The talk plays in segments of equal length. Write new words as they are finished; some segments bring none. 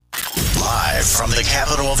Live from the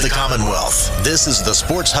capital of the Commonwealth, this is the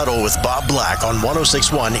Sports Huddle with Bob Black on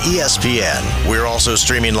 106.1 ESPN. We're also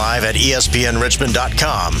streaming live at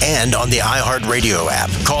espnrichmond.com and on the iHeartRadio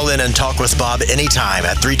app. Call in and talk with Bob anytime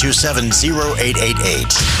at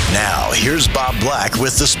 327-0888. Now, here's Bob Black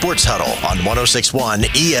with the Sports Huddle on 106.1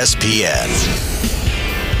 ESPN.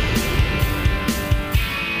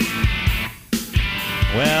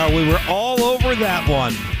 Well, we were all over that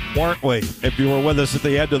one, weren't we? If you were with us at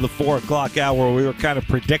the end of the 4 o'clock hour, we were kind of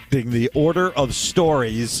predicting the order of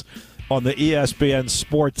stories on the ESPN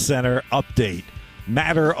Sports Center update.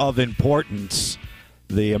 Matter of importance.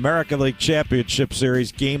 The American League Championship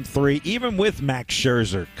Series Game 3, even with Max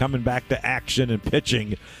Scherzer coming back to action and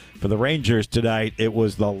pitching for the Rangers tonight, it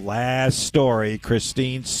was the last story.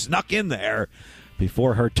 Christine snuck in there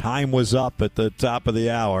before her time was up at the top of the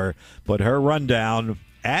hour. But her rundown,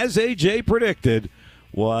 as AJ predicted,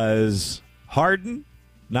 was Harden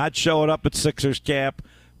not showing up at Sixers camp,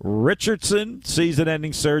 Richardson,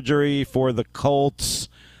 season-ending surgery for the Colts,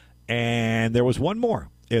 and there was one more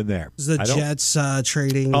in there. The Jets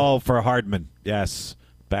trading. Oh, for Hardman, yes,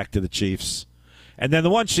 back to the Chiefs. And then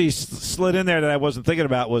the one she slid in there that I wasn't thinking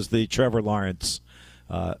about was the Trevor Lawrence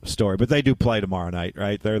story. But they do play tomorrow night,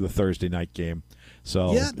 right? They're the Thursday night game.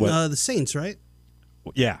 So yeah, the Saints, right?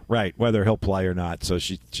 Yeah, right, whether he'll play or not. So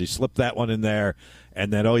she slipped that one in there.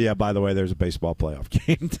 And then, oh, yeah, by the way, there's a baseball playoff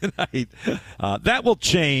game tonight. That will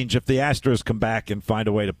change if the Astros come back and find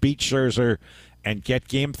a way to beat Scherzer and get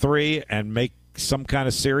Game 3 and make some kind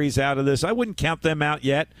of series out of this. I wouldn't count them out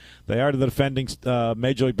yet. They are the defending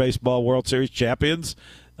Major League Baseball World Series champions.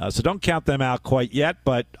 So don't count them out quite yet.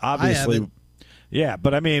 But obviously, yeah,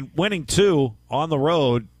 but I mean, winning 2 on the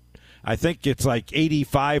road, I think it's like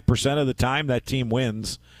 85% of the time that team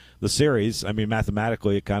wins the series. I mean,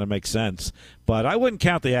 mathematically, it kind of makes sense. But I wouldn't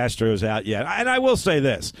count the Astros out yet. And I will say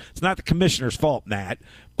this. It's not the commissioner's fault, Nat,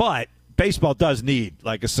 but baseball does need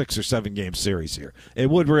like a 6 or 7 game series here. It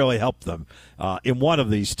would really help them in one of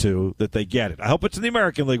these two that they get it. I hope it's in the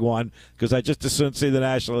American League one because I just as soon see the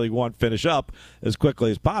National League one finish up as quickly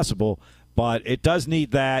as possible. But it does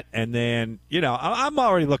need that. And then, I'm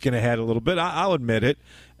already looking ahead a little bit. I'll admit it.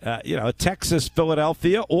 A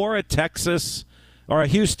Texas-Philadelphia or a Texas or a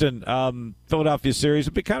Houston-Philadelphia series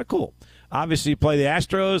would be kind of cool. Obviously, you play the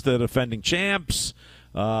Astros, the defending champs,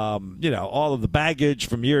 all of the baggage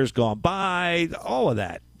from years gone by, all of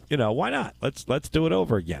that. Why not? Let's do it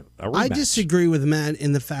over again. I disagree with Matt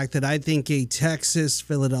in the fact that I think a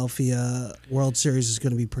Texas-Philadelphia World Series is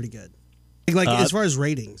going to be pretty good. As far as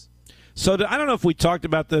ratings. So I don't know if we talked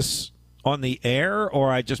about this on the air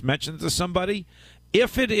or I just mentioned it to somebody.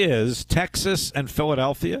 If it is Texas and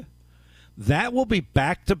Philadelphia, that will be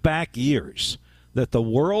back-to-back years that the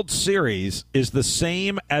World Series is the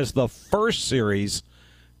same as the first series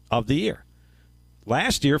of the year.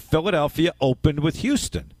 Last year, Philadelphia opened with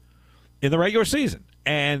Houston in the regular season,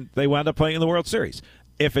 and they wound up playing in the World Series.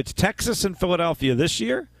 If it's Texas and Philadelphia this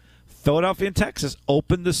year, Philadelphia and Texas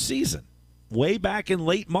opened the season way back in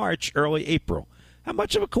late March, early April. How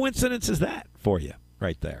much of a coincidence is that for you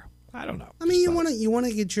right there? I don't know. I mean, you want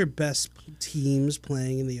to get your best teams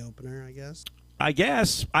playing in the opener, I guess.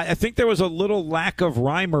 I think there was a little lack of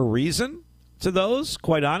rhyme or reason to those,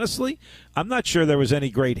 quite honestly. I'm not sure there was any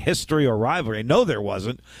great history or rivalry. I know there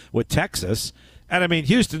wasn't with Texas. And, I mean,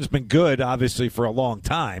 Houston's been good, obviously, for a long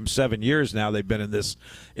time. 7 years now they've been in this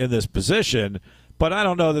position. But I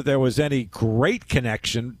don't know that there was any great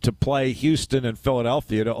connection to play Houston and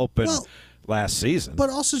Philadelphia to open last season. But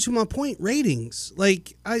also to my point, ratings.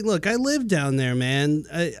 I lived down there, man.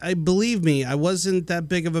 I believe me, I wasn't that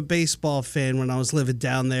big of a baseball fan when I was living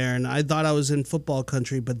down there, and I thought I was in football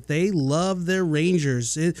country, but they love their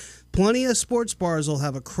Rangers. Plenty of sports bars will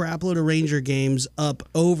have a crapload of Ranger games up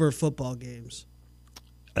over football games.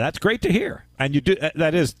 That's great to hear. And you do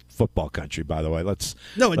that is football country, by the way.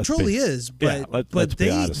 It truly is, but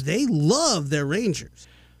they love their Rangers.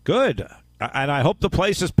 Good. And I hope the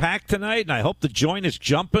place is packed tonight, and I hope the joint is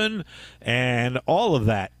jumping and all of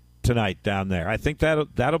that tonight down there. I think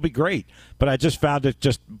that'll be great. But I just found it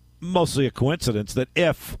just mostly a coincidence that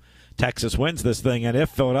if Texas wins this thing and if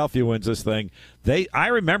Philadelphia wins this thing, I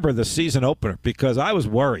remember the season opener because I was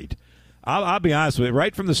worried. I'll be honest with you,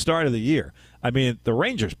 right from the start of the year. I mean, the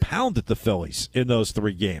Rangers pounded the Phillies in those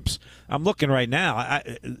 3 games. I'm looking right now.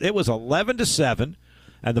 It was 11-7.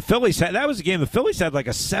 And the Phillies that was a game the Phillies had like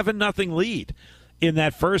a 7-0 lead in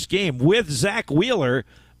that first game with Zach Wheeler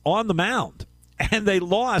on the mound. And they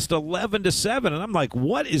lost 11-7. And I'm like,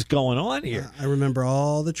 what is going on here? I remember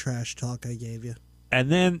all the trash talk I gave you.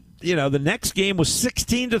 And then, the next game was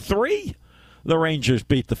 16-3. The Rangers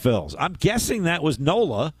beat the Phils. I'm guessing that was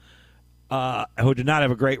Nola who did not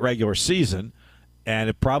have a great regular season, and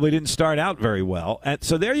it probably didn't start out very well. And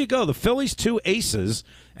so there you go. The Phillies' two aces,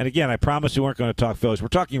 and again, I promised we weren't going to talk Phillies. We're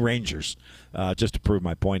talking Rangers, just to prove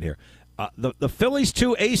my point here. The Phillies'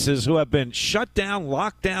 two aces, who have been shut down,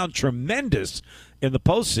 locked down, tremendous in the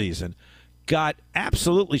postseason, got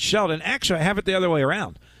absolutely shelled. And actually, I have it the other way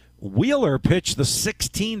around. Wheeler pitched the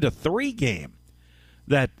 16-3 game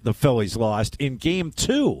that the Phillies lost in Game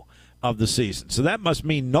 2 of the season. So that must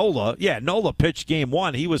mean Nola pitched Game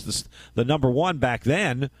 1. He was the number one back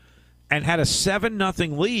then and had a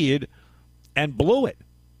 7-0 lead and blew it.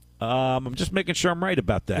 I'm just making sure I'm right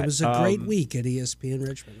about that. It was a great week at ESPN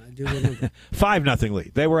Richmond. I do remember. 5-0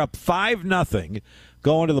 lead. They were up 5-0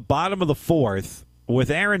 going to the bottom of the fourth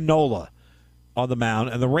with Aaron Nola on the mound,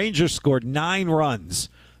 and the Rangers scored 9 runs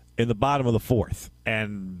in the bottom of the fourth,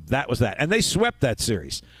 and that was that. And they swept that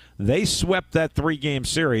series. They swept that 3-game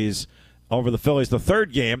series over the Phillies. The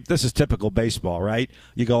third game, this is typical baseball, right?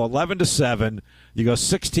 You go 11-7, you go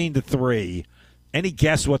 16-3. Any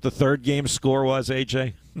guess what the third game score was,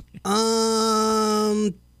 AJ?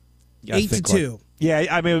 8-2. Yeah,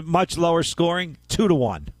 I mean, much lower scoring,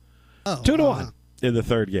 2-1. Oh, 2-1 in the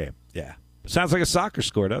third game. Yeah, sounds like a soccer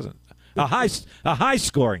score, doesn't it? A high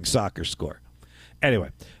scoring soccer score. Anyway,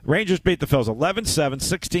 Rangers beat the Phils 11-7,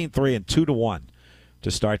 16-3, and 2-1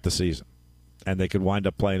 to start the season, and they could wind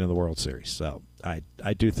up playing in the World Series. So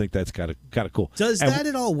I do think that's kind of cool. Does that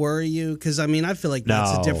at all worry you? Because I mean, I feel like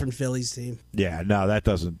that's a different Phillies team. Yeah, no, that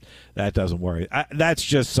doesn't worry. That's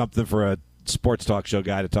just something for a sports talk show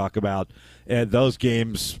guy to talk about. And those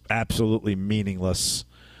games absolutely meaningless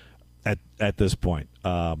at this point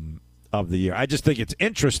of the year. I just think it's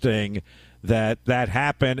interesting that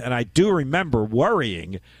happened, and I do remember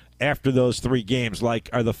worrying after those 3 games, like,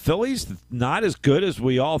 are the Phillies not as good as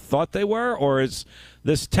we all thought they were, or is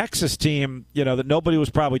this Texas team, that nobody was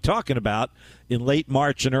probably talking about in late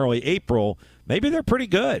March and early April, maybe they're pretty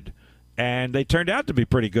good? And they turned out to be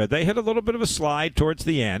pretty good. They hit a little bit of a slide towards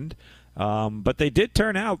the end, but they did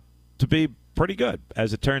turn out to be pretty good,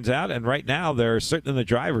 as it turns out, and right now they're sitting in the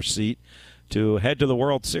driver's seat to head to the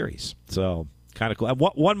World Series. So kind of cool. And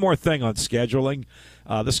one more thing on scheduling.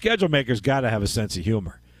 The schedule makers got to have a sense of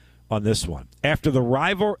humor on this one. After the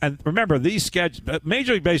rival, and remember, these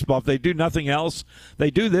Major League Baseball, if they do nothing else, they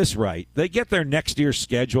do this right. They get their next year's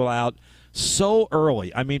schedule out so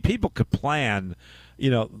early. I mean, people could plan,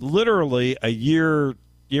 literally a year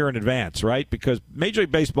in advance, right? Because Major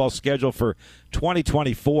League Baseball's schedule for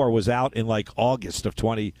 2024 was out in like August of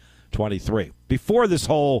 2023. Before this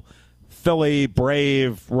whole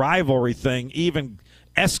Philly-Brave rivalry thing even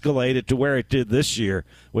escalated to where it did this year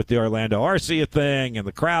with the Orlando Arcia thing and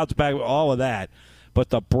the crowds back, all of that. But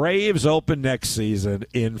the Braves open next season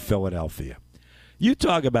in Philadelphia. You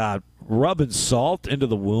talk about rubbing salt into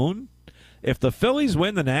the wound. If the Phillies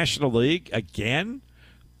win the National League again,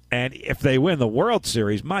 and if they win the World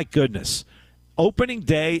Series, my goodness, opening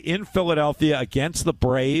day in Philadelphia against the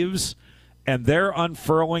Braves, and they're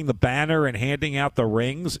unfurling the banner and handing out the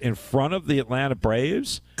rings in front of the Atlanta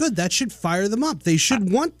Braves. Good. That should fire them up. They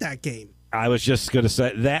should want that game. I was just going to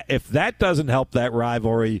say that if that doesn't help that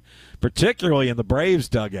rivalry, particularly in the Braves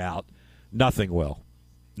dugout, nothing will.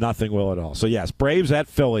 Nothing will at all. So, yes, Braves at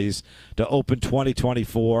Phillies to open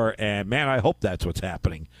 2024. And, man, I hope that's what's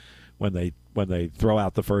happening when they throw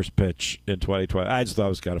out the first pitch in 2020. I just thought it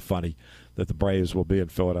was kind of funny that the Braves will be in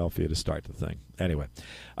Philadelphia to start the thing. Anyway,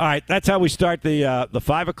 all right, that's how we start the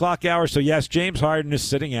 5 o'clock hour. So, yes, James Harden is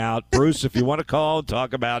sitting out. Bruce, if you want to call and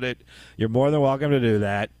talk about it, you're more than welcome to do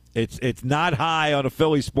that. It's not high on a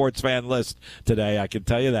Philly sports fan list today, I can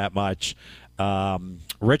tell you that much.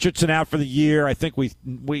 Richardson out for the year. I think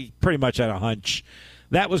we pretty much had a hunch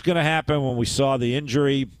that was going to happen when we saw the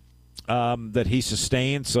injury that he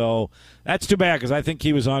sustained. So that's too bad because I think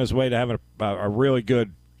he was on his way to having a really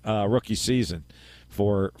good rookie season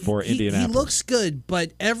for Indianapolis. He looks good,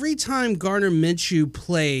 but every time Gardner Minshew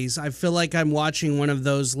plays, I feel like I'm watching one of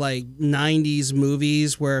those like 90s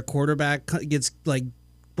movies where a quarterback gets like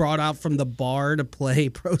brought out from the bar to play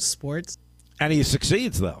pro sports. And he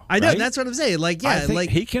succeeds, though. I know, right? that's what I'm saying. Like, yeah, I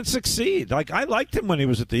think he can succeed. Like, I liked him when he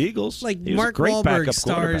was at the Eagles. Like, he was Mark a great Wahlberg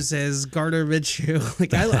stars as Gardner Minshew.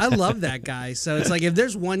 Like, I love that guy. So it's like if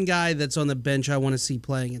there's one guy that's on the bench I want to see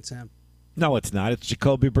playing, it's him. No, it's not. It's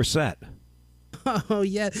Jacoby Brissett. Oh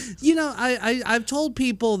yeah, I've told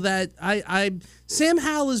people that Sam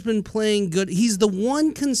Howell has been playing good. He's the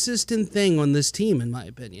one consistent thing on this team, in my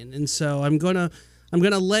opinion, and so I'm gonna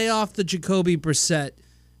lay off the Jacoby Brissett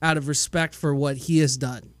out of respect for what he has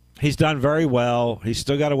done. He's done very well. He's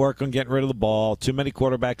still got to work on getting rid of the ball. Too many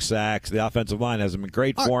quarterback sacks. The offensive line hasn't been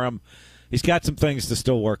great for him. he's got some things to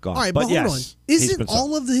still work on. All right, but hold on. Isn't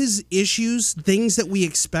all of his issues things that we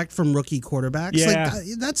expect from rookie quarterbacks?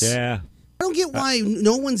 Yeah. I don't get why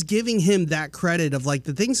no one's giving him that credit of like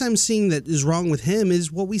the things I'm seeing that is wrong with him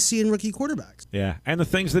is what we see in rookie quarterbacks. Yeah, and the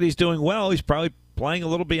things that he's doing well, he's probably playing a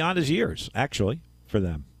little beyond his years, actually, for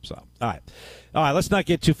them. So, all right, let's not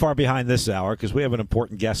get too far behind this hour because we have an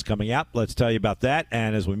important guest coming up. Let's tell you about that,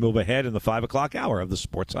 and as we move ahead in the 5 o'clock hour of the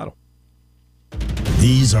Sports Huddle.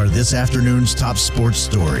 These are this afternoon's top sports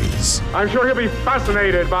stories. I'm sure he'll be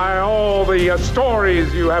fascinated by all the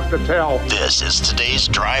stories you have to tell. This is today's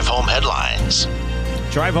Drive Home Headlines.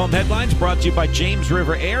 Drive Home Headlines brought to you by James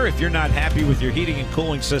River Air. If you're not happy with your heating and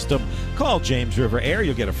cooling system, call James River Air.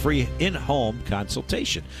 You'll get a free in-home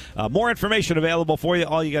consultation. More information available for you.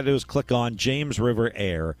 All you got to do is click on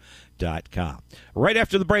jamesriverair.com. Right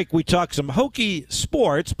after the break, we talk some Hokie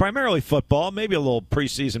sports, primarily football, maybe a little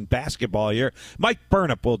preseason basketball here. Mike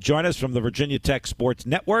Burnop will join us from the Virginia Tech Sports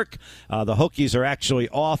Network. The Hokies are actually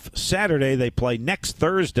off Saturday. They play next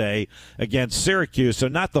Thursday against Syracuse, so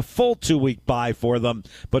not the full 2-week bye for them,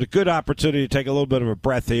 but a good opportunity to take a little bit of a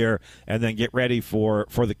breath here and then get ready for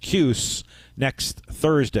the Cuse next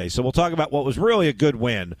Thursday. So we'll talk about what was really a good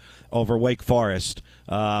win over Wake Forest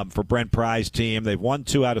for Brent Pry's team. They've won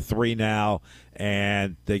 2 out of 3 now,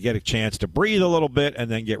 and they get a chance to breathe a little bit and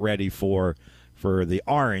then get ready for the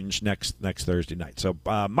Orange next Thursday night. So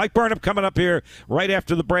Mike Burnop coming up here right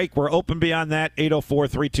after the break. We're open beyond that,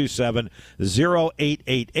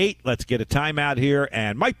 804-327-0888. Let's get a timeout here,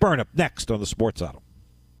 and Mike Burnop next on the Sports Huddle.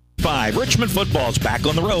 5. Richmond football's back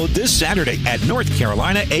on the road this Saturday at North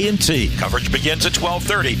Carolina A&T. Coverage begins at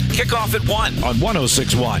 12:30. Kickoff at 1 on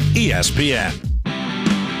 106.1 ESPN.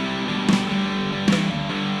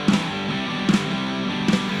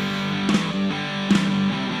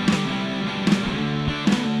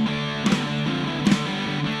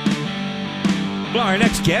 Well, our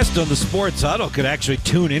next guest on the Sports Huddle could actually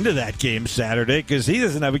tune into that game Saturday because he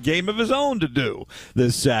doesn't have a game of his own to do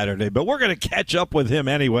this Saturday. But we're going to catch up with him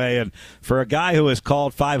anyway. And for a guy who has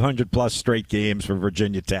called 500-plus straight games for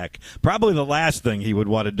Virginia Tech, probably the last thing he would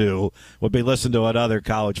want to do would be listen to another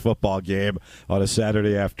college football game on a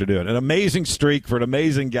Saturday afternoon. An amazing streak for an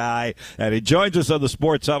amazing guy. And he joins us on the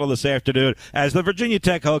Sports Huddle this afternoon as the Virginia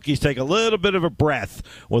Tech Hokies take a little bit of a breath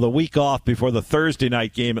with a week off before the Thursday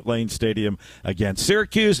night game at Lane Stadium against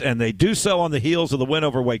Syracuse, and they do so on the heels of the win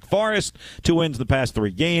over Wake Forest. 2 wins in the past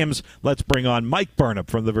 3 games. Let's bring on Mike Burnop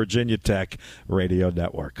from the Virginia Tech Radio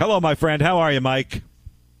Network. Hello, my friend. How are you, Mike?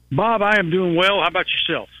 Bob, I am doing well. How about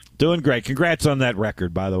yourself? Doing great. Congrats on that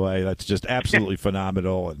record, by the way. That's just absolutely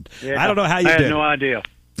phenomenal. And yeah, I don't know how you did it. I had no idea.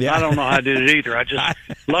 Yeah. I don't know how I did it either. I just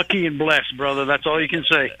lucky and blessed, brother. That's all you can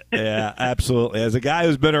say. Yeah, absolutely. As a guy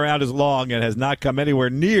who's been around as long and has not come anywhere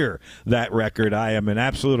near that record, I am in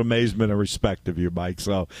absolute amazement and respect of you, Mike.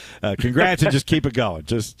 So, congrats and just keep it going.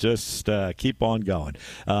 Just keep on going.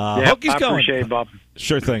 Hokie's going. Appreciate it, Bob.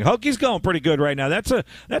 Sure thing. Hokie's going pretty good right now. That's a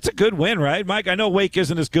good win, right, Mike? I know Wake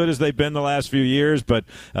isn't as good as they've been the last few years, but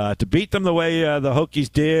to beat them the way the Hokies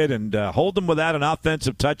did and hold them without an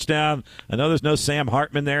offensive touchdown. I know there's no Sam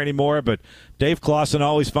Hartman there anymore, but Dave Clawson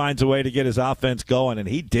always finds a way to get his offense going, and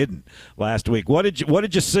he didn't last week. What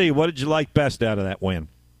did you see? What did you like best out of that win?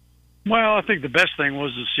 Well, I think the best thing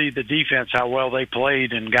was to see the defense, how well they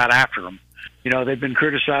played and got after them. You know, they've been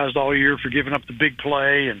criticized all year for giving up the big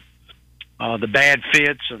play and the bad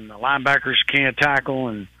fits, and the linebackers can't tackle,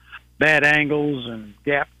 and bad angles, and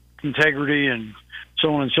gap integrity, and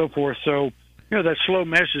so on and so forth. So, you know, that slow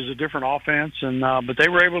mesh is a different offense, and but they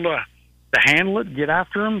were able to handle it, get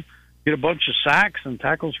after them, get a bunch of sacks and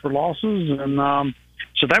tackles for losses, and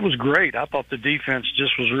so that was great. I thought the defense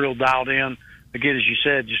just was real dialed in. Again, as you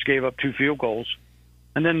said, just gave up 2 field goals,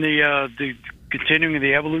 and then the continuing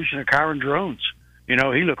the evolution of Kyron Drones. You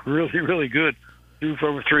know, he looked really, really good. Threw for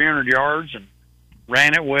over 300 yards and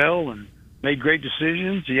ran it well and made great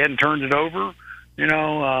decisions. He hadn't turned it over, you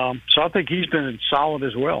know. So I think he's been solid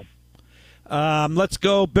as well. Let's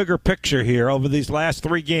go bigger picture here. Over these last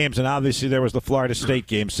 3 games, and obviously there was the Florida State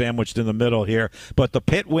game sandwiched in the middle here, but the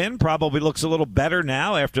Pitt win probably looks a little better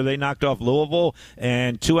now after they knocked off Louisville,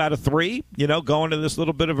 and 2 out of 3, you know, going to this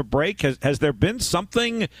little bit of a break. Has there been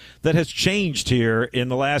something that has changed here in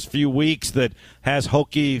the last few weeks that has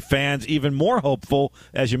Hokie fans even more hopeful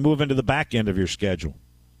as you move into the back end of your schedule?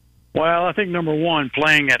 Well, I think number one,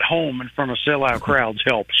 playing at home in front of sellout crowds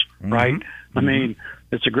helps, right? Mm-hmm. I mean,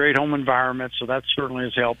 it's a great home environment, so that certainly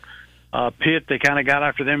has helped. Pitt, they kind of got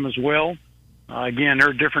after them as well. Again, they're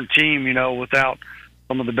a different team, you know, without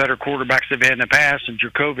some of the better quarterbacks they've had in the past. And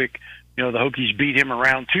Djokovic, you know, the Hokies beat him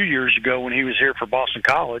around 2 years ago when he was here for Boston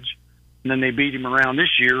College. And then they beat him around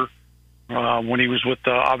this year when he was with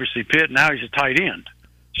obviously Pitt. Now he's a tight end.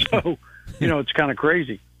 So, it's kind of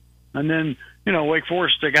crazy. And then, Wake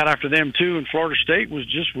Forest, they got after them too, and Florida State was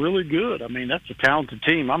just really good. I mean, that's a talented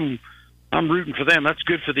team. I'm rooting for them. That's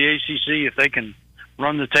good for the ACC if they can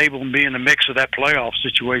run the table and be in the mix of that playoff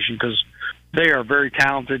situation, because they are very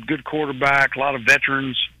talented, good quarterback, a lot of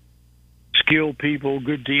veterans, skilled people,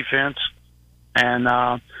 good defense. And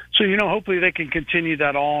so, hopefully they can continue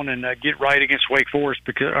that on and get right against Wake Forest,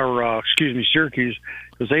 Syracuse,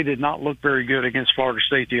 because they did not look very good against Florida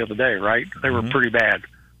State the other day, right? They were pretty bad.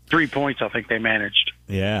 3 points, I think they managed.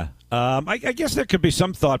 Yeah. I guess there could be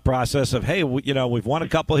some thought process of, hey, we've won a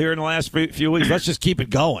couple here in the last few weeks. Let's just keep it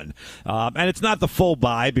going. And it's not the full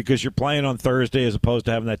bye because you're playing on Thursday as opposed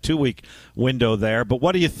to having that 2-week window there. But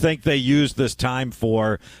what do you think they use this time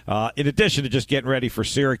for, in addition to just getting ready for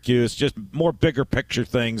Syracuse, just more bigger picture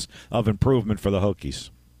things of improvement for the Hokies?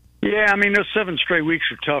 Yeah, I mean, those 7 straight weeks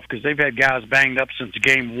are tough because they've had guys banged up since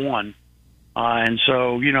game 1. And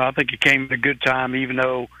so, I think it came at a good time, even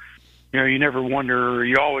though, you never wonder,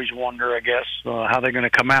 you always wonder, I guess, how they're going to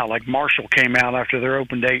come out. Like Marshall came out after their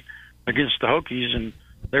open date against the Hokies, and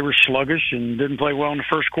they were sluggish and didn't play well in the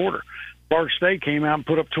first quarter. Florida State came out and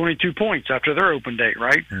put up 22 points after their open date,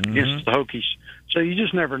 right, against the Hokies. So you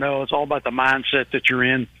just never know. It's all about the mindset that you're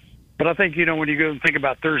in. But I think, when you go and think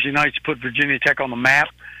about Thursday nights to put Virginia Tech on the map,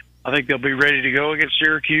 I think they'll be ready to go against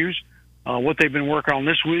Syracuse. What they've been working on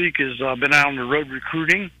this week is been out on the road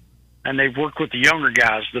recruiting, and they've worked with the younger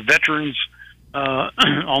guys, the veterans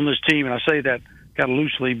on this team. And I say that kind of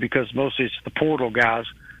loosely because mostly it's the portal guys,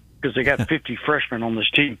 because they got 50 freshmen on this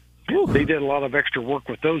team. They did a lot of extra work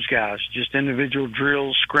with those guys, just individual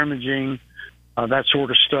drills, scrimmaging, that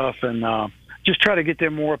sort of stuff, and just try to get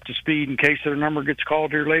them more up to speed in case their number gets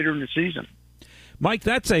called here later in the season. Mike,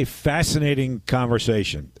 that's a fascinating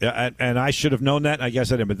conversation, and I should have known that. I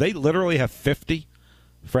guess I didn't, but they literally have 50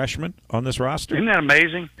 freshmen on this roster. Isn't that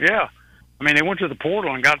amazing? Yeah. I mean, they went to the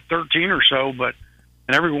portal and got 13 or so, and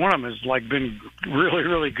every one of them has been really,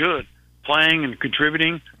 really good playing and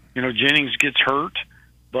contributing. Jennings gets hurt,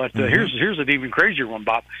 but here's an even crazier one,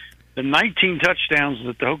 Bob. The 19 touchdowns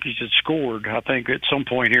that the Hokies had scored, I think at some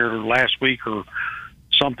point here last week or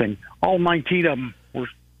something, all 19 of them were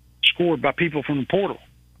scored by people from the portal.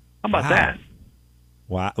 How about that?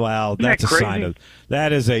 Wow. Well, that's a sign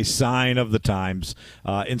that is a sign of the times.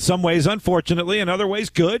 In some ways, unfortunately, in other ways,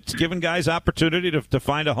 good. It's giving guys opportunity to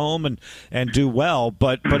find a home and do well.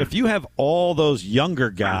 But if you have all those younger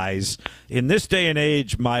guys in this day and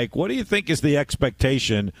age, Mike, what do you think is the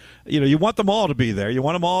expectation? You want them all to be there. You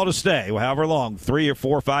want them all to stay, however long, 3 or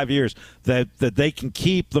 4 or 5 years, that they can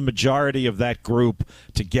keep the majority of that group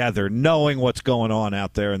together, knowing what's going on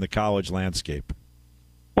out there in the college landscape.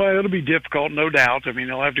 Well, it'll be difficult, no doubt. I mean,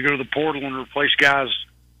 they'll have to go to the portal and replace guys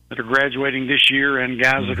that are graduating this year and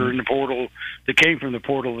guys that are in the portal that came from the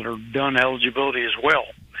portal that are done eligibility as well.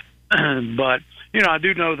 But, I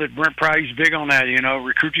do know that Brent Pry's big on that,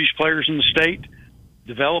 recruit these players in the state,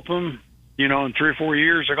 develop them, in 3 or 4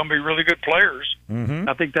 years, they're going to be really good players.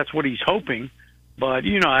 I think that's what he's hoping. But,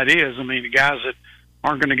 how it is. I mean, the guys that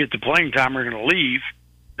aren't going to get the playing time are going to leave.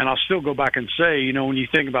 And I'll still go back and say, when you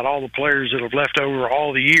think about all the players that have left over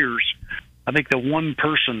all the years, I think the one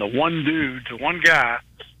person, the one dude, the one guy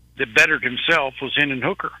that bettered himself was Hendon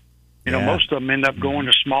Hooker. Most of them end up going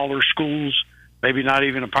to smaller schools, maybe not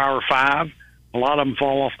even a Power 5. A lot of them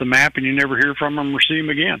fall off the map, and you never hear from them or see them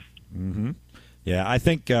again. Yeah, I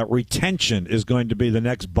think retention is going to be the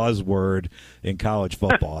next buzzword in college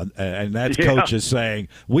football, and that's coaches saying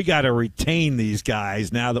we got to retain these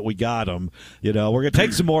guys now that we got them. We're going to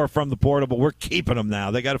take some more from the portal, but we're keeping them now.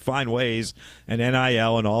 They got to find ways, and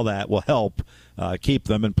NIL and all that will help keep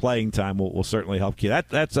them, and playing time will certainly help keep.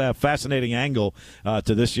 That's a fascinating angle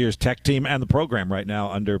to this year's Tech team and the program right now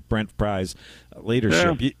under Brent Pry's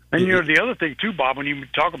leadership. Yeah. And the other thing too, Bob, when you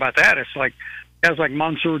talk about that, it's like guys like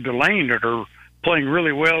Mansour Delane that are playing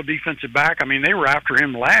really well, defensive back. I mean, they were after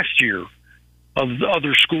him last year. The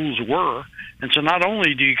other schools were. And so not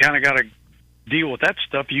only do you kind of got to deal with that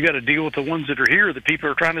stuff, you got to deal with the ones that are here that people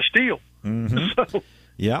are trying to steal. So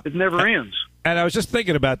it never ends. And I was just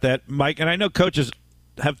thinking about that, Mike, and I know coaches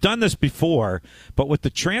have done this before, but with the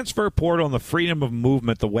transfer portal and the freedom of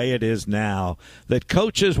movement the way it is now, that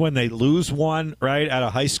coaches, when they lose one, right, out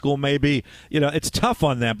of high school maybe, it's tough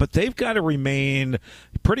on them, but they've got to remain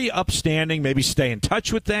pretty upstanding, maybe stay in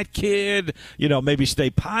touch with that kid, maybe stay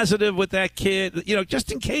positive with that kid,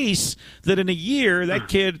 just in case that in a year that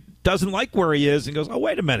kid doesn't like where he is and goes, oh,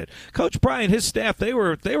 wait a minute, Coach Pry and his staff, they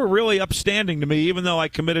were really upstanding to me, even though I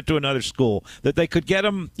committed to another school, that they could get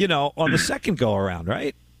him, on the second go around,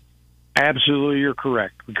 right? Absolutely, you're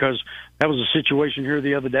correct, because that was a situation here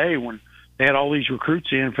the other day when they had all these recruits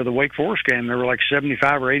in for the Wake Forest game. There were like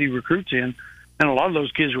 75 or 80 recruits in, and a lot of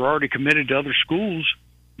those kids were already committed to other schools,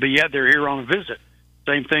 but yet they're here on a visit.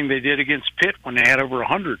 Same thing they did against Pitt when they had over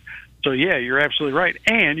 100. So, yeah, you're absolutely right.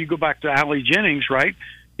 And you go back to Allie Jennings, right?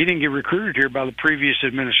 He didn't get recruited here by the previous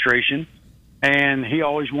administration, and he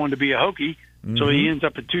always wanted to be a Hokie. Mm-hmm. So he ends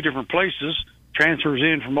up at two different places, transfers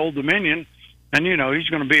in from Old Dominion, and, you know, he's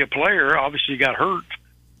going to be a player. Obviously, he got hurt,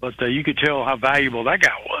 but you could tell how valuable that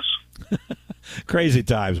guy was. Crazy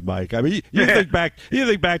times, Mike. I mean, you think back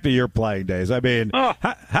to your playing days. I mean,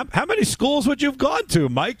 how many schools would you have gone to,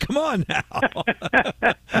 Mike? Come on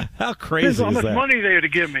now. How crazy is that? How much money they had to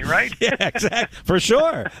give me, right? Yeah, exactly. For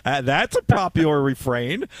sure. That's a popular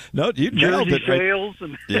refrain. No, you nailed it. Sales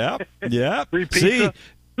and yeah. See,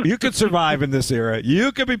 you could survive in this era.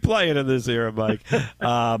 You could be playing in this era, Mike. Mike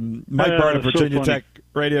Burnop, Virginia Tech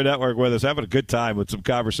Radio Network with us, having a good time with some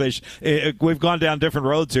conversation. We've gone down different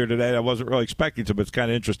roads here today. I wasn't really expecting to, but it's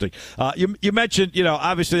kind of interesting. You mentioned,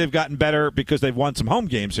 obviously they've gotten better because they've won some home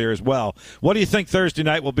games here as well. What do you think Thursday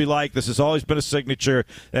night will be like? This has always been a signature,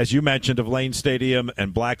 as you mentioned, of Lane Stadium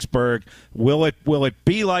and Blacksburg. Will it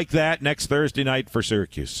be like that next Thursday night for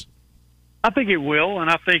Syracuse? I think it will, and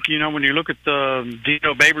I think, when you look at the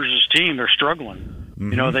Dino Babers' team, they're struggling.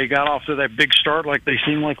 Mm-hmm. They got off to that big start like they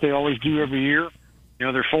seem like they always do every year.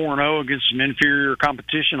 They're 4-0 against some inferior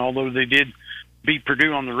competition, although they did beat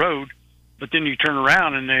Purdue on the road. But then you turn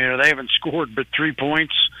around and they haven't scored but 3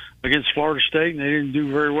 points against Florida State, and they didn't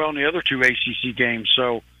do very well in the other two ACC games.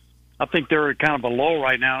 So I think they're at kind of a lull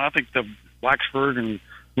right now, and I think the Blacksburg and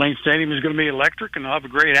Lane Stadium is going to be electric, and they'll have a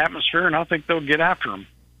great atmosphere, and I think they'll get after them.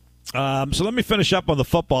 So let me finish up on the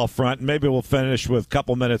football front, and maybe we'll finish with a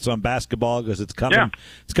couple minutes on basketball because it's coming. Yeah.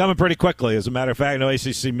 It's coming pretty quickly. As a matter of fact, I know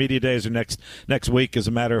ACC Media Days are next week, as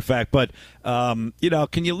a matter of fact. But can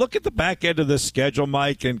you look at the back end of this schedule,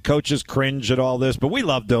 Mike? And coaches cringe at all this, but we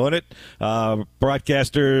love doing it.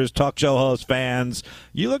 Broadcasters, talk show hosts, fans.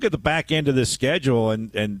 You look at the back end of this schedule,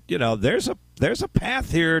 and there's a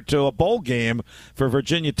path here to a bowl game for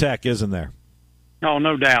Virginia Tech, isn't there? Oh,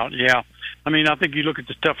 no doubt. Yeah. I mean, I think you look at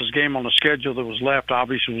the toughest game on the schedule that was left,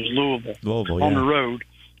 obviously, was Louisville on the road.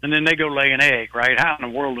 And then they go lay an egg, right? How in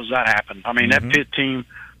the world does that happen? I mean, that Pitt team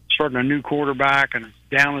starting a new quarterback and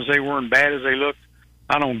down as they were and bad as they looked,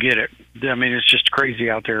 I don't get it. I mean, it's just crazy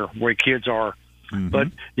out there where kids are. Mm-hmm. But,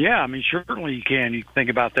 yeah, I mean, certainly you can. You think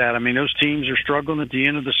about that. I mean, those teams are struggling at the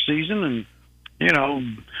end of the season, and,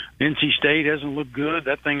 NC State hasn't looked good.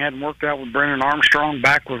 That thing hadn't worked out with Brennan Armstrong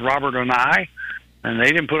back with Robert Onai. And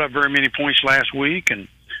they didn't put up very many points last week. And,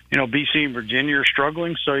 BC and Virginia are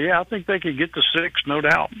struggling. So, yeah, I think they could get to 6, no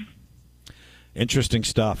doubt. Interesting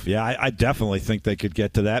stuff. Yeah, I definitely think they could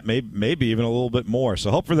get to that, maybe even a little bit more.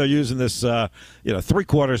 So hopefully they're using this, 3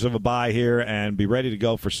 quarters of a bye here and be ready to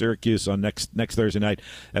go for Syracuse on next Thursday night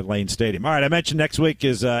at Lane Stadium. All right, I mentioned next week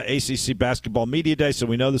is ACC Basketball Media Day, so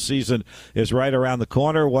we know the season is right around the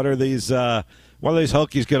corner. What are these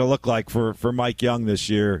Hokies going to look like for Mike Young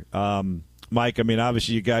this year? Mike, I mean,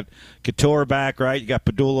 obviously you got Couture back, right? You got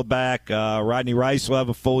Padula back. Rodney Rice will have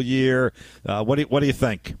a full year. What do you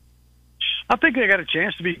think? I think they got a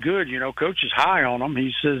chance to be good. Coach is high on them.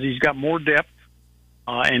 He says he's got more depth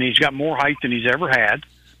and he's got more height than he's ever had.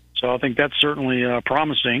 So I think that's certainly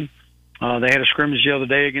promising. They had a scrimmage the other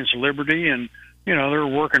day against Liberty, and they're a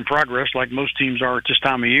work in progress like most teams are at this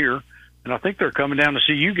time of year. And I think they're coming down to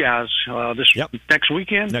see you guys next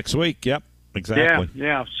weekend. Next week, yep, exactly.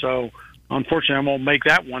 Yeah. So. Unfortunately, I won't make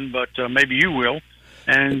that one, but maybe you will,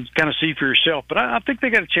 and kind of see for yourself. But I think they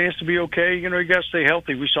got a chance to be okay. You got to stay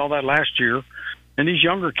healthy. We saw that last year. And these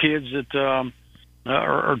younger kids that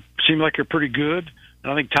seem like they're pretty good.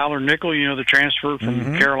 And I think Tyler Nickel, the transfer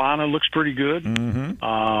from Carolina, looks pretty good. Mm-hmm.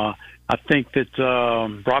 I think that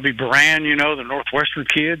Robbie Baran, the Northwestern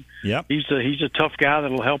kid, he's a tough guy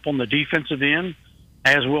that'll help on the defensive end,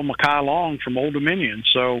 as will Mekhi Long from Old Dominion.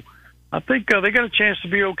 So I think they got a chance to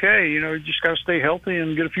be okay. You just got to stay healthy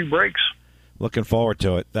and get a few breaks. Looking forward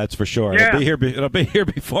to it. That's for sure. Yeah. It'll be here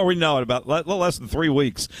before we know it. About a little less than 3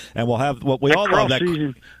 weeks, and we'll have what we all love. That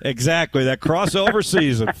crossover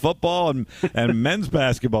season, football and men's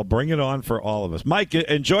basketball. Bring it on for all of us. Mike,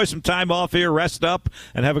 enjoy some time off here, rest up,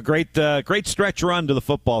 and have a great stretch run to the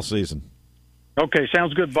football season. Okay,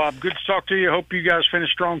 sounds good, Bob. Good to talk to you. Hope you guys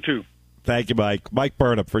finish strong too. Thank you, Mike. Mike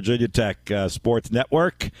Burnop, Virginia Tech Sports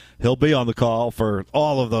Network. He'll be on the call for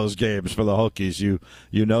all of those games for the Hokies.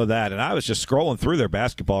 You know that. And I was just scrolling through their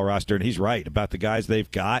basketball roster, and he's right about the guys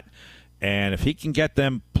they've got. And if he can get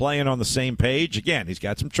them playing on the same page, again, he's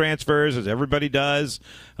got some transfers, as everybody does,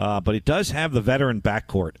 but he does have the veteran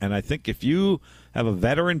backcourt. And I think if you have a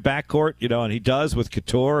veteran backcourt, and he does with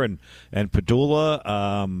Couture and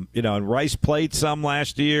Padula, and Rice played some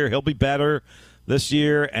last year. He'll be better this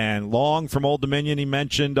year. And Long from Old Dominion, he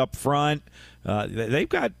mentioned up front. They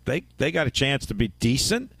got a chance to be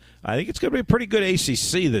decent. I think it's going to be a pretty good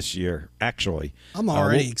ACC this year, actually. I'm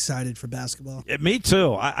already excited for basketball. Me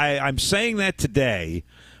too. I'm saying that today,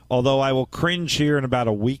 although I will cringe here in about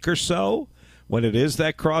a week or so when it is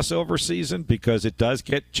that crossover season, because it does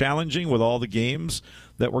get challenging with all the games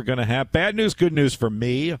that we're going to have. Bad news, good news for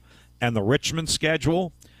me and the Richmond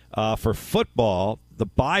schedule. For football, the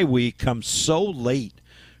bye week comes so late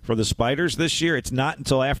for the Spiders this year. It's not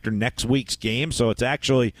until after next week's game, so it's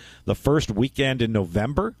actually the first weekend in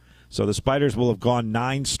November. So the Spiders will have gone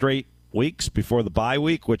 9 straight weeks before the bye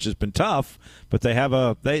week, which has been tough, but they have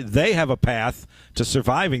a path to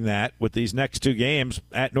surviving that with these next 2 games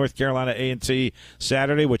at North Carolina A&T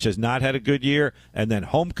Saturday, which has not had a good year, and then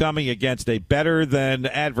homecoming against a better than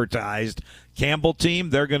advertised Campbell team.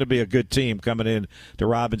 They're going to be a good team coming in to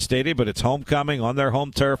Robins Stadium, but it's homecoming on their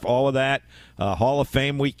home turf, all of that, Hall of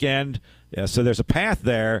Fame weekend. Yeah, so there's a path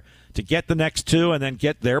there to get the next 2 and then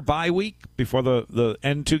get their bye week before the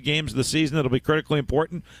end 2 games of the season. It'll be critically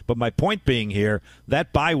important. But my point being here,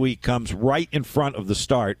 that bye week comes right in front of the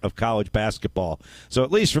start of college basketball. So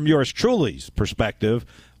at least from yours truly's perspective,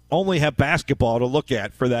 only have basketball to look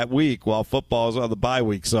at for that week while football is on the bye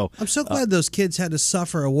week. So I'm so glad those kids had to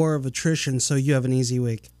suffer a war of attrition so you have an easy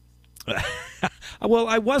week. Well,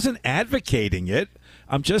 I wasn't advocating it.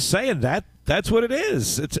 I'm just saying that's what it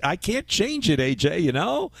is. I can't change it,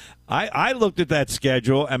 AJ, I looked at that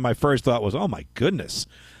schedule, and my first thought was, oh, my goodness,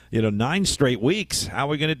 9 straight weeks. How are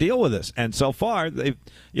we going to deal with this? And so far, they've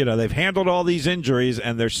handled all these injuries,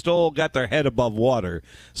 and they're still got their head above water.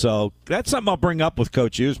 So that's something I'll bring up with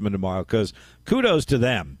Coach Usman tomorrow, because kudos to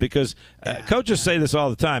them, because coaches say this all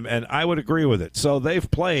the time, and I would agree with it. So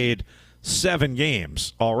they've played 7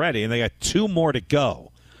 games already, and they got 2 more to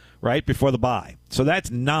go, right, before the bye. So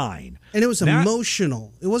that's 9. And it was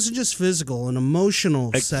emotional. It wasn't just physical, an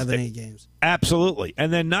emotional 7-8 games. Absolutely.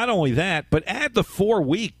 And then not only that, but add the 4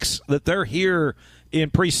 weeks that they're here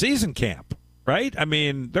in preseason camp, right? I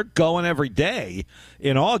mean, they're going every day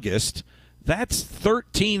in August. That's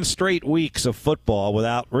 13 straight weeks of football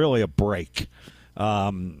without really a break.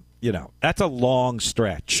 That's a long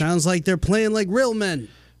stretch. Sounds like they're playing like real men.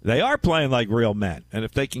 They are playing like real men. And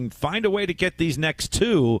if they can find a way to get these next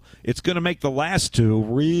 2, it's going to make the last 2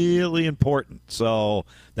 really important. So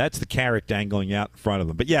that's the carrot dangling out in front of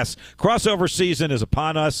them. But, yes, crossover season is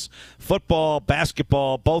upon us. Football,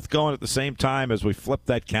 basketball, both going at the same time as we flip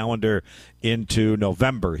that calendar into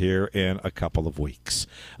November here in a couple of weeks.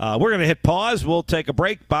 We're going to hit pause. We'll take a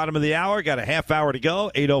break. Bottom of the hour. Got a half hour to go.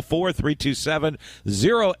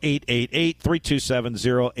 804-327-0888.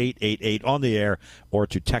 327-0888 on the air, or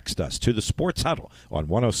to text us to the Sports Huddle on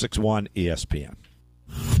 106.1 ESPN.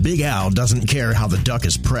 Big Al doesn't care how the duck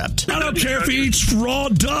is prepped. I don't care if he eats raw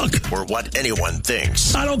duck. Or what anyone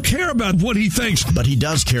thinks. I don't care about what he thinks. But he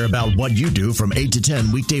does care about what you do from 8 to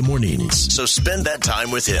 10 weekday mornings. So spend that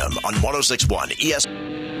time with him on 106.1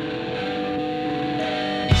 ESPN.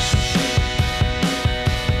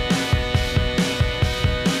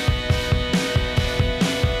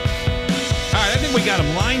 We got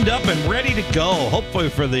them lined up and ready to go, hopefully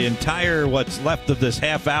for the entire what's left of this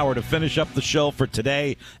half hour to finish up the show for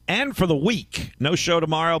today and for the week. No show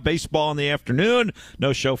tomorrow, baseball in the afternoon.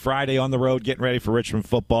 No show Friday, on the road, getting ready for Richmond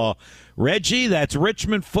football. Reggie, that's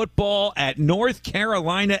Richmond football at North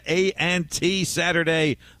Carolina A&T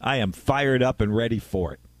Saturday. I am fired up and ready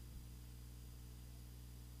for it.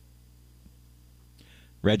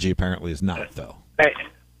 Reggie apparently is not, though. Hey.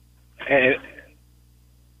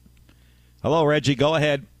 Hello, Reggie. Go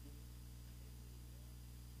ahead.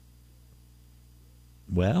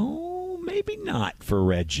 Well, maybe not for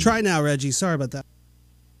Reggie. Try now, Reggie. Sorry about that.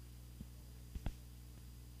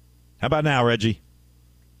 How about now, Reggie?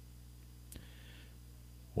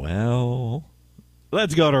 Well,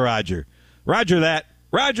 let's go to Roger. Roger that.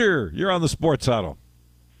 Roger, you're on the Sports Huddle.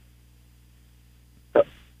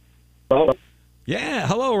 Hello. Yeah,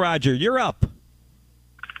 hello, Roger. You're up.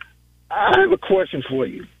 I have a question for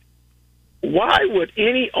you. Why would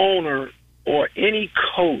any owner or any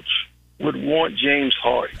coach would want James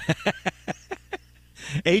Harden?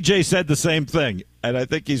 AJ said the same thing, and I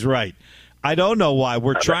think he's right. I don't know why.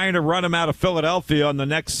 We're trying to run him out of Philadelphia on the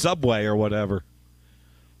next subway or whatever.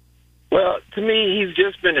 Well, to me, he's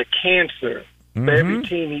just been a cancer for every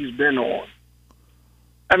team he's been on.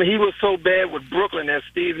 I mean, he was so bad with Brooklyn that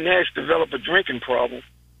Steve Nash developed a drinking problem.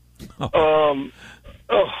 I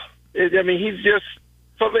mean, he's just,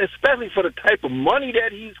 especially for the type of money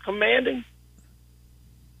that he's commanding,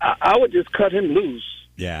 I would just cut him loose.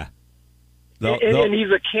 Yeah. And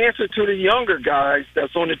he's a cancer to the younger guys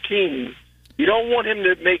that's on the team. You don't want him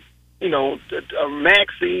to make,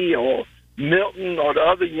 Maxey or Milton or the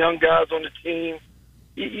other young guys on the team.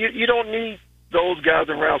 You don't need those guys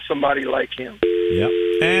around somebody like him. Yep.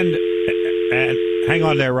 And hang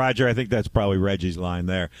on there, Roger. I think that's probably Reggie's line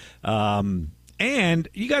there. And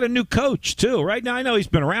you got a new coach, too. Right now, I know he's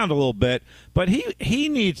been around a little bit, but he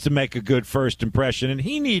needs to make a good first impression, and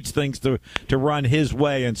he needs things to run his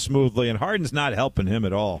way and smoothly, and Harden's not helping him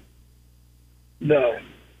at all. No.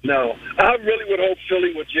 I really would hope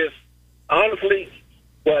Philly would just, honestly,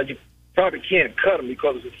 well, you probably can't cut him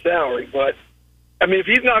because of his salary, but, I mean, if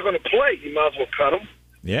he's not going to play, you might as well cut him.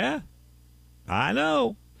 Yeah, I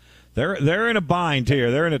know. They're in a bind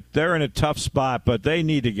here. They're in a tough spot, but they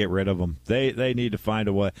need to get rid of him. They need to find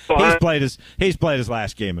a way. He's played his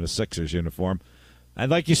last game in a Sixers uniform, and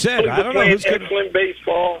like you said, I don't know who's going to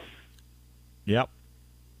baseball. Yep,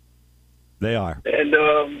 they are. And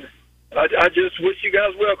I just wish you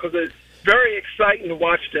guys well because it's very exciting to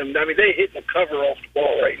watch them. I mean, they're hitting the cover off the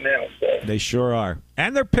ball right now. So. They sure are,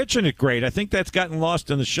 and they're pitching it great. I think that's gotten lost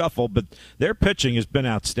in the shuffle, but their pitching has been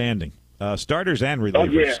outstanding. Starters and relievers. Oh,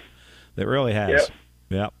 yeah. It really has.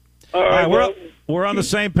 Yep. All right, we're on the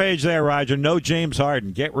same page there, Roger. No James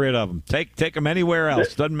Harden. Get rid of him. Take him anywhere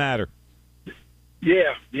else. Doesn't matter.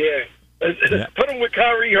 Yeah. Put him with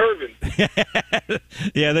Kyrie Irving.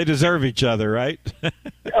 Yeah, they deserve each other, right?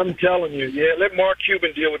 I'm telling you. Yeah, let Mark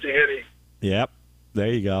Cuban deal with the headache. Yep.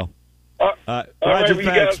 There you go. All Roger, right, you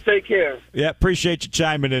guys take care. Yeah, appreciate you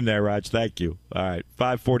chiming in there, Raj. Thank you. All right,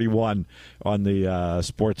 5:41 on the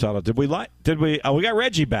Sports Huddle. We got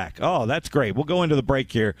Reggie back. Oh, that's great. We'll go into the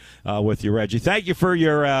break here with you, Reggie. Thank you for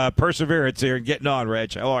your perseverance here and getting on,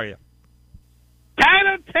 Reg. How are you?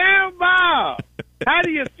 Tattletale Bob. How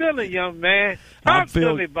do you feeling, young man? Talk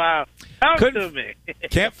to me, Bob. Talk to me.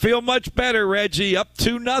 Can't feel much better, Reggie. Up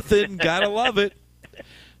 2-0. Gotta love it.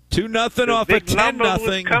 2-0 off a 10-0.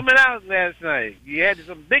 Was coming out last night. You had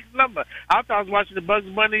some big number. I thought I was watching the Bugs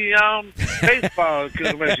Bunny baseball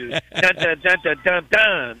commercials. Dun dun dun dun dun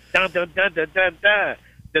dun dun dun dun dun dun dun.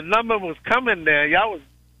 The number was coming there. Y'all was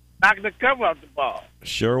knocking the cover off the ball.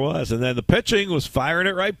 Sure was. And then the pitching was firing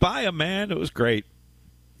it right by him, man. It was great.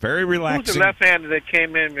 Very relaxing. Who's the left-hander that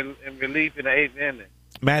came in relief in the 8th inning?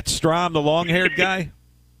 Matt Strahm, the long-haired guy?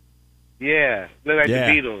 Yeah, look like the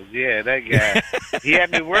Beatles. Yeah, that guy. He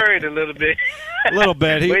had me worried a little bit. A little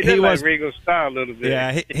bit. He was like Ringo Starr a little bit.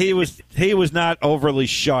 Yeah, he was not overly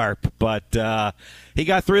sharp, but he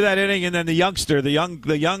got through that inning. And then the youngster, the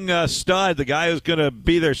young stud, the guy who's going to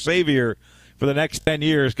be their savior for the next 10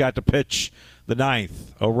 years, got to pitch the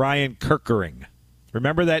 9th. Orion Kirkering.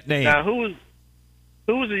 Remember that name? Now, who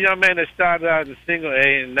was the young man that started out as a single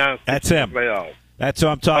A and now that's him. Playoffs? That's who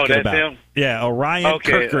I'm talking about. Him? Yeah, Orion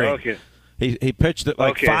Kirkering. Okay. He pitched at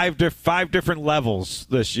like five different levels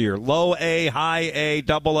this year: low A, high A,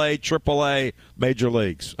 double A, triple A, major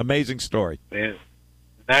leagues. Amazing story. Man,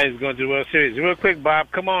 now he's going to the World Series. Real quick, Bob,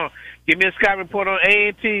 come on, give me a scout report on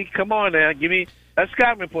A&T. Come on now, give me a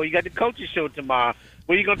scout report. You got the coaches show tomorrow.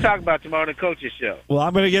 What are you going to talk about tomorrow on the coaches show? Well,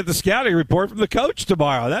 I'm going to get the scouting report from the coach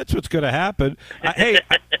tomorrow. That's what's going to happen.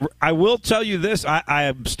 I will tell you this. I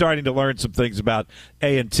am starting to learn some things about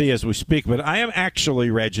A&T as we speak, but I am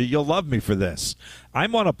actually, Reggie, you'll love me for this.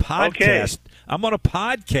 I'm on a podcast. Okay. I'm on a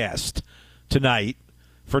podcast tonight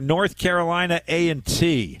for North Carolina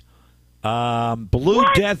A&T.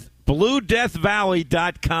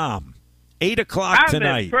 BlueDeathValley.com. 8 o'clock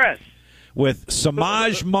tonight. I'm impressed. With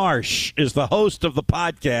Samaj Marsh is the host of the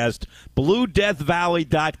podcast,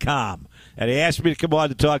 BlueDeathValley.com. And he asked me to come on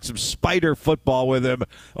to talk some Spider football with him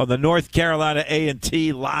on the North Carolina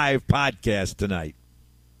A&T live podcast tonight.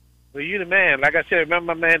 Well, you the man. Like I said,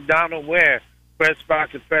 remember my man Donald Ware, Press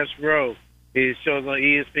Box and Press Row. He shows on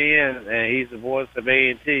ESPN, and he's the voice of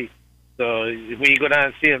A&T. So when you go down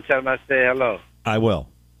and see him, tell him I say hello. I will.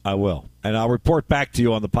 And I'll report back to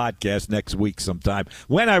you on the podcast next week sometime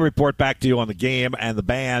when I report back to you on the game and the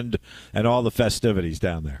band and all the festivities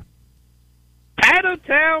down there.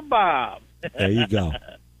 Tattletale Bob. There you go.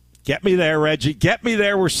 Get me there, Reggie. Get me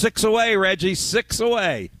there. We're 6 away, Reggie. 6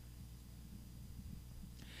 away.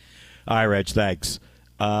 All right, Reg, thanks.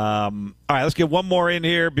 All right, let's get one more in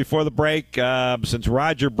here before the break. Since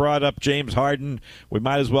Roger brought up James Harden, we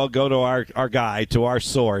might as well go to our guy, to our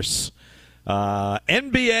source.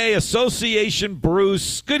 NBA Association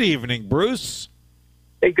Bruce. Good evening, Bruce.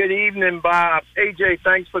 Hey, good evening, Bob. AJ,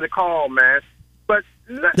 thanks for the call, man. But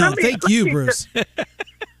thank you, Bruce.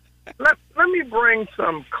 Let me bring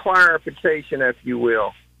some clarification, if you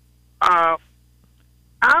will. I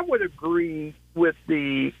would agree with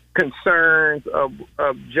the concerns of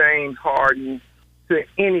James Harden to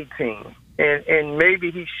any team, and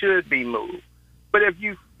maybe he should be moved. But if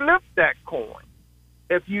you flip that coin,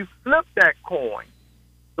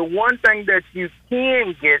 the one thing that you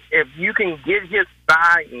can get, if you can get his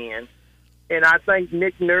buy-in, and I think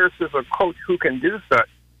Nick Nurse is a coach who can do such,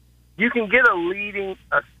 you can get a leading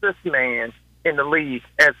assist man in the league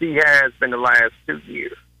as he has been the last 2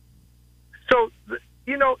 years. So,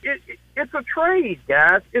 it's a trade,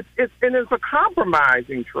 guys. It's a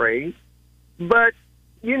compromising trade, but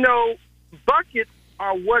buckets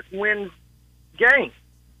are what wins games.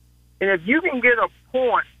 And if you can get a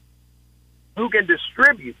point who can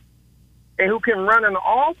distribute and who can run an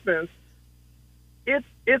offense,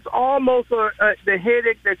 it's almost the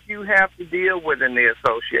headache that you have to deal with in the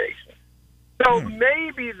association. So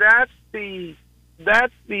maybe that's the,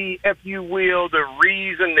 if you will, the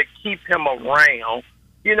reason to keep him around.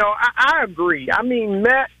 I agree. I mean,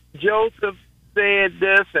 Matt Joseph said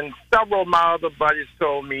this, and several of my other buddies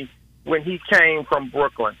told me when he came from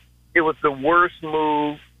Brooklyn, it was the worst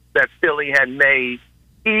move that Philly had made,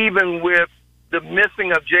 even with the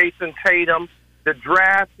missing of Jason Tatum, the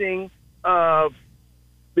drafting of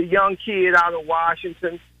the young kid out of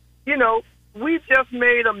Washington. We've just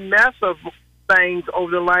made a mess of things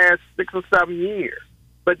over the last 6 or 7 years.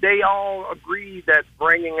 But they all agreed that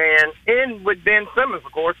bringing in with Ben Simmons,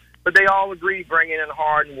 of course, but they all agreed bringing in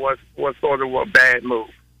Harden was sort of a bad move.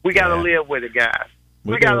 We got to live with it, guys.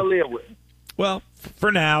 We got to live with it. Well,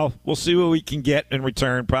 for now, we'll see what we can get in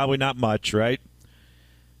return. Probably not much, right?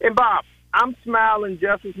 And, Bob, I'm smiling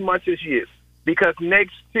just as much as you because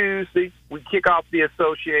next Tuesday we kick off the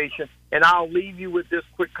association, and I'll leave you with this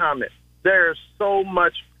quick comment. There's so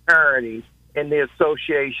much parity in the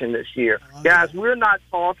association this year. Guys, we're not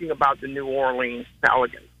talking about the New Orleans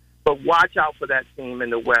Pelicans, but watch out for that team in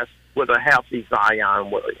the West with a healthy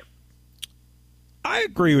Zion Williams. I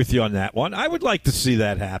agree with you on that one. I would like to see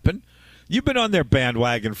that happen. You've been on their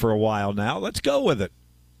bandwagon for a while now. Let's go with it.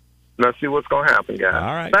 Let's see what's going to happen, guys. All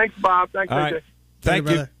right. Thanks, Bob. Thanks, AJ. Right. Thank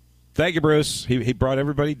you. Thank you, Bruce. He brought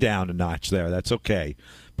everybody down a notch there. That's okay.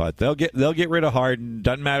 But they'll get rid of Harden.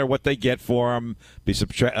 Doesn't matter what they get for him. Be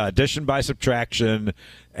addition by subtraction,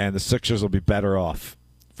 and the Sixers will be better off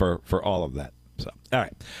for all of that. So, all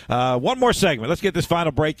right. One more segment. Let's get this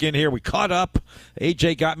final break in here. We caught up.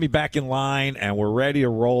 AJ got me back in line, and we're ready to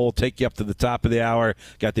roll. Take you up to the top of the hour.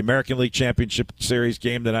 Got the American League Championship Series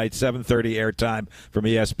game tonight, 7:30 airtime from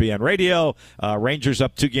ESPN Radio. Rangers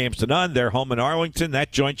up 2-0. They're home in Arlington.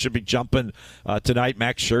 That joint should be jumping tonight.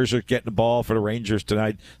 Max Scherzer getting the ball for the Rangers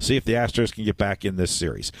tonight. See if the Astros can get back in this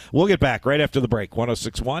series. We'll get back right after the break.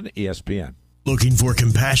 106.1 ESPN. Looking for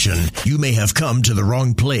compassion? You may have come to the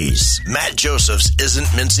wrong place. Matt Josephs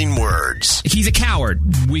isn't mincing words. He's a coward.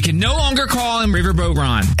 We can no longer call him Riverboat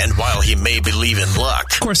Ron. And while he may believe in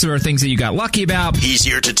luck, of course there are things that you got lucky about. He's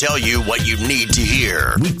here to tell you what you need to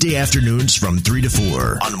hear. Weekday afternoons from 3 to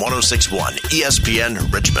 4 on 106.1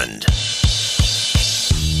 ESPN Richmond.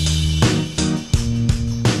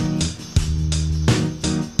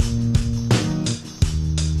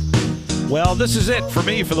 Well, this is it for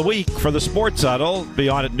me for the week for the Sports Huddle. Be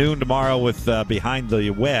on at noon tomorrow with Behind the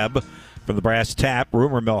Web from the Brass Tap.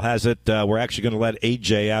 Rumor mill has it we're actually going to let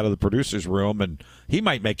AJ out of the producer's room, and he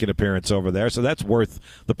might make an appearance over there, so that's worth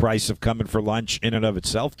the price of coming for lunch in and of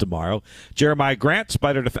itself tomorrow. Jeremiah Grant,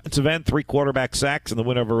 Spider defensive end, 3 quarterback sacks, and the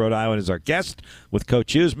win over Rhode Island is our guest with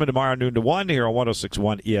Coach Huseman tomorrow noon to 1 here on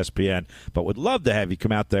 106.1 ESPN. But would love to have you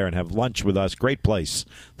come out there and have lunch with us. Great place,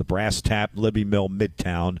 the Brass Tap, Libby Mill,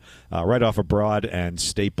 Midtown, right off of Broad and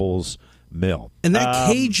Staples Mill. And that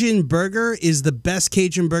Cajun burger is the best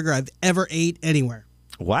Cajun burger I've ever ate anywhere.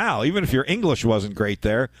 Wow, even if your English wasn't great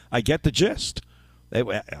there, I get the gist.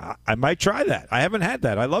 I might try that. I haven't had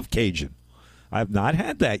that. I love Cajun. I have not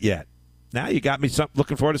had that yet. Now you got me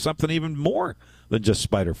looking forward to something even more than just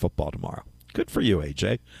Spider football tomorrow. Good for you,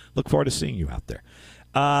 AJ. Look forward to seeing you out there.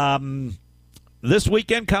 This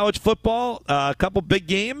weekend, college football, a couple big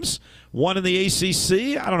games. One in the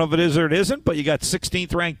ACC. I don't know if it is or it isn't, but you got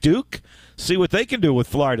 16th-ranked Duke. See what they can do with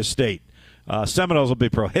Florida State. Seminoles will be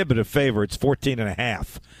prohibitive favorites,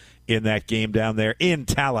 14.5 in that game down there in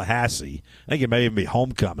Tallahassee. I think it may even be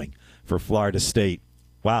homecoming for Florida State.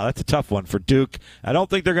 Wow, that's a tough one for Duke. I don't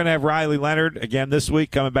think they're going to have Riley Leonard again this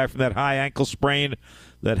week, coming back from that high ankle sprain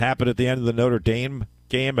that happened at the end of the Notre Dame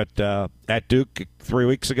game at Duke 3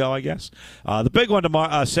 weeks ago, I guess. The big one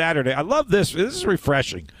tomorrow, Saturday. I love this. This is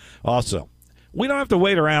refreshing also. We don't have to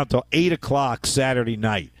wait around until 8 o'clock Saturday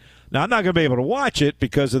night. Now, I'm not going to be able to watch it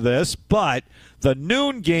because of this, but the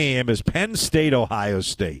noon game is Penn State, Ohio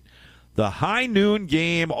State. The high noon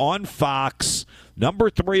game on Fox, number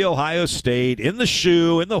 3 Ohio State, in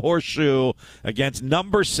the horseshoe, against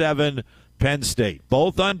number 7 Penn State.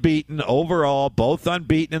 Both unbeaten overall, both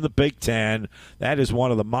unbeaten in the Big Ten. That is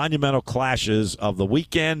one of the monumental clashes of the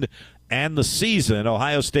weekend and the season.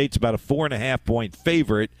 Ohio State's about a 4.5-point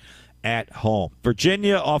favorite at home.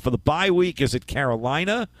 Virginia, off of the bye week, is at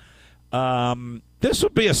Carolina. This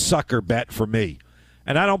would be a sucker bet for me.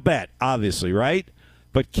 And I don't bet, obviously, right?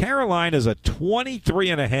 But Carolina is a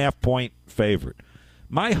 23.5-point favorite.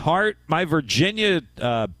 My heart, my Virginia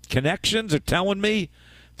connections are telling me,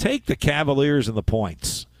 take the Cavaliers and the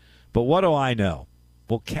points. But what do I know?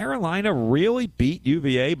 Will Carolina really beat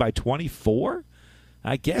UVA by 24?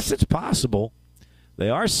 I guess it's possible. They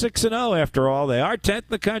are 6-0 after all. They are 10th in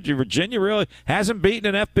the country. Virginia really hasn't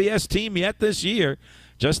beaten an FBS team yet this year.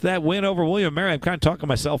 Just that win over William & Mary. I'm kind of talking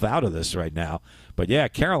myself out of this right now. But, yeah,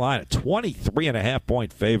 Carolina,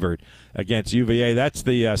 23.5-point favorite against UVA. That's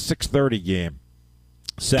the 6:30 game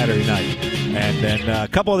Saturday night. And then a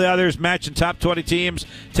couple of the others matching top 20 teams,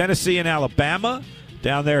 Tennessee and Alabama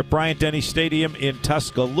down there at Bryant-Denny Stadium in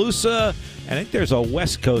Tuscaloosa. I think there's a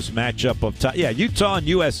West Coast matchup of Utah and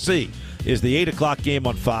USC is the 8 o'clock game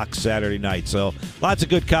on Fox Saturday night. So lots of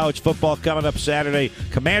good college football coming up Saturday.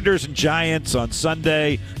 Commanders and Giants on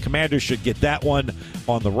Sunday. Commanders should get that one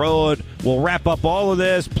on the road. We'll wrap up all of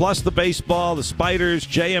this, plus the baseball, the Spiders,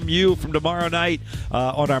 JMU from tomorrow night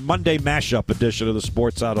on our Monday mashup edition of the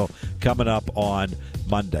Sports Huddle coming up on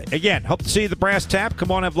Monday. Again, hope to see the Brass Tap.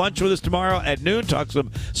 Come on, have lunch with us tomorrow at noon. Talk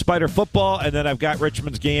some Spider football, and then I've got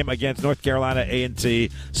Richmond's game against North Carolina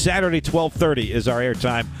A&T. Saturday, 12:30 is our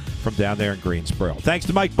airtime from down there in Greensboro. Thanks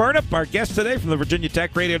to Mike Burnop, our guest today from the Virginia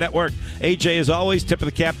Tech Radio Network. AJ, as always, tip of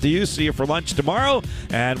the cap to you. See you for lunch tomorrow,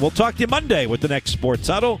 and we'll talk to you Monday with the next Sports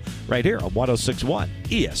Huddle right here on 106.1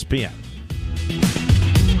 ESPN.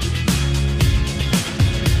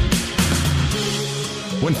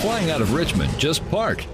 When flying out of Richmond, just park.